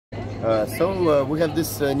We have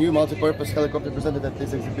this new multi-purpose helicopter presented at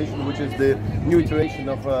this exhibition, which is the new iteration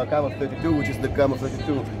of Ka-32, which is the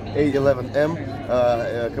Ka-32A11M.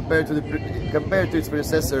 Compared to its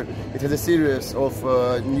predecessor, it has a series of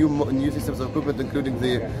new systems of equipment, including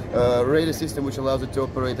the radar system, which allows it to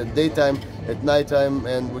operate at daytime, at nighttime,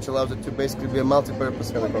 and which allows it to basically be a multi-purpose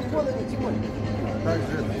helicopter.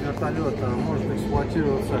 Также этот вертолет может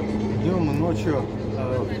эксплуатироваться днем и ночью,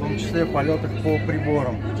 в том числе в полетах по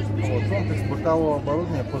приборам. Комплекс бортового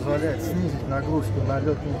оборудования позволяет снизить нагрузку на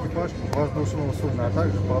летный экипаж воздушного судна, а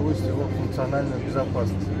также повысить его функциональную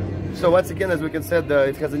безопасность. So once again, as we can say,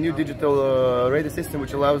 it has a new digital radar system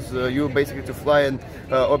which allows you basically to fly and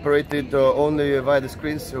operate it only via the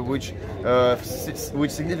screens, which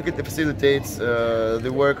significantly facilitates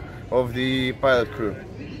the work of the pilot crew.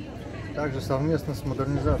 Также совместно с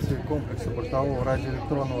модернизацией комплекса бортового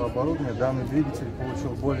радиоэлектронного оборудования данный двигатель получил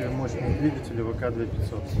более мощные двигатели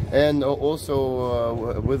ВК-2500. And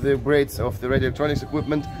also with the upgrades of the radio electronics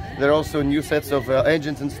equipment, there are also new sets of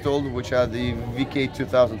engines installed, which are the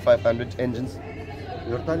VK2500 engines.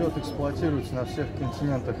 Вертолет эксплуатируется на всех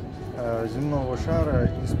континентах земного шара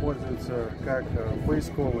и используется как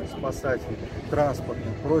поисковый, спасательный,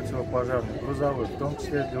 транспортный, противопожарный, грузовой, в том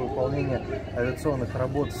числе для выполнения авиационных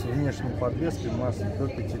работ с внешней подвеской массой до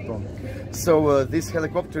 5 тонн. So this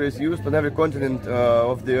helicopter is used on every continent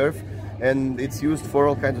of the Earth, and it's used for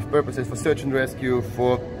all kinds of purposes, for search and rescue,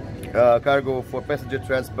 for cargo, for passenger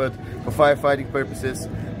transport, for firefighting purposes,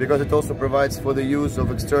 because it also provides for the use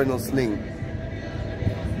of external sling.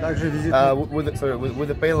 With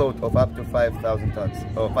a payload of up to 5,000 tons,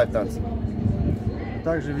 or 5 tons.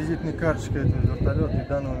 Также визитной карточкой этого вертолета и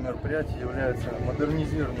данного мероприятия является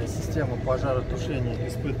модернизированная система пожаротушения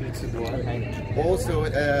SP-32. Also,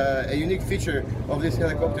 a unique feature of this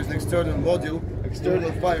helicopter is an external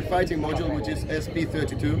firefighting module, which is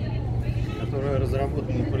SP-32. Которая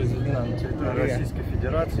разработана и произведена на территории Российской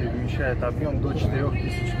Федерации, вмещает объем до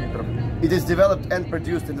 4000 литров. It is developed and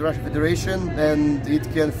produced in the Russian Federation, and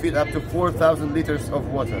it can fit up to 4,000 liters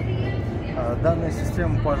of water. Данная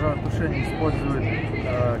система пожаротушения использует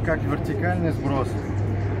как вертикальный сброс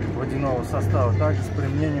водяного состава, также с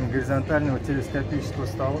применением горизонтального телескопического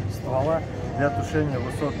ствола для тушения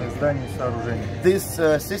высотных зданий и сооружений. This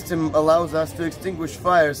system allows us to extinguish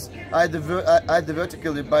fires either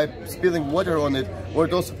vertically by spilling water on it, or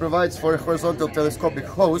it also provides for a horizontal telescopic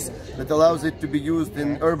hose that allows it to be used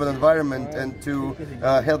in urban environment and to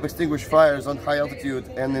help extinguish fires on high altitude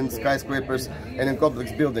and in skyscrapers and in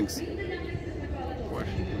complex buildings.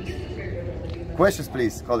 Questions,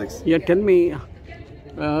 please, colleagues. Yeah, tell me,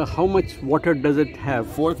 how much water does it have?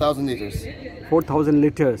 4,000 liters. 4,000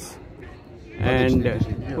 liters. And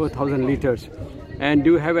 4,000 liters. And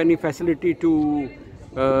do you have any facility to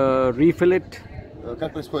refill it?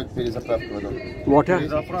 Как происходит перезаправка водой? Water?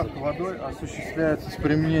 Перезаправка водой осуществляется с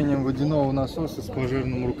применением водяного насоса с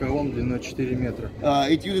пожарным рукавом длиной 4 метра.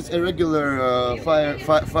 It uses a regular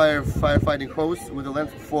firefighting hose with a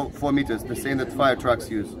length of 4 meters, the same that fire trucks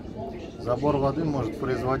use. Забор воды может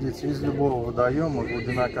производиться из любого водоема,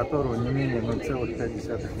 глубина которого не менее 0,5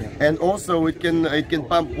 метра. And also it can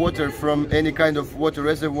pump water from any kind of water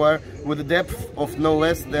reservoir with a depth of no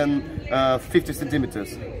less than 50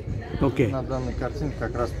 centimeters. Okay. На данной картинке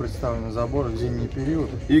как раз представлен забор в зимний период.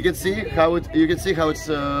 You can see how it's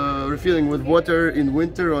refilling with water in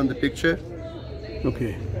winter on the picture.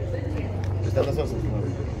 Okay.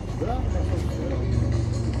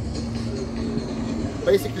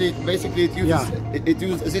 Basically it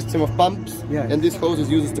uses a system of pumps, and this hose is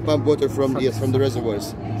used to pump water from the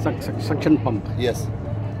reservoirs. Suction pump. Yes.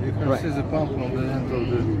 You can see the pump on the end of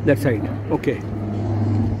the... That side. Okay.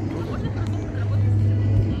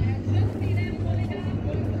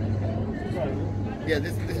 Yeah,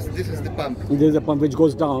 this is the pump. There is a pump which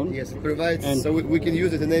goes down. Yes, it provides, so we can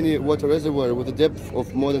use it in any water reservoir with a depth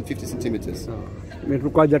of more than 50 centimeters. It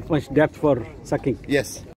requires that much depth for sucking.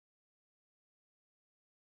 Yes.